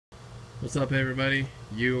What's up, everybody?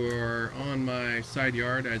 You are on my side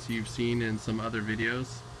yard, as you've seen in some other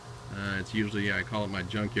videos. It's usually, I call it my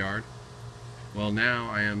junkyard. Well,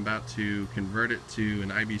 now I am about to convert it to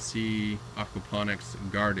an IBC aquaponics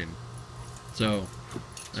garden. So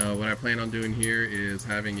what I plan on doing here is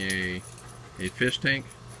having a fish tank,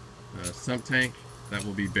 a sump tank that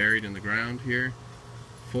will be buried in the ground here,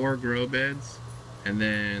 4 grow beds, and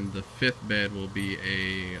then the 5th bed will be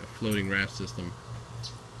a floating raft system.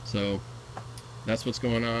 So that's what's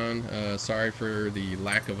going on. Sorry for the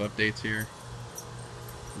lack of updates here.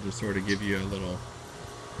 I'll just sort of give you a little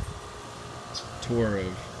tour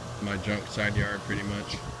of my junk side yard, pretty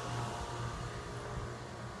much.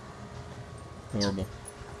 Horrible,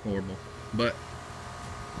 horrible. But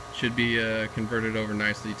should be converted over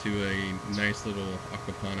nicely to a nice little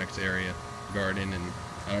aquaponics area, garden, and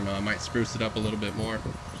I don't know, I might spruce it up a little bit more.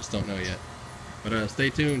 Just don't know yet. But stay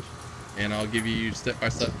tuned, and I'll give you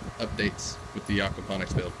step-by-step updates with the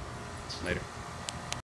aquaponics build. Later.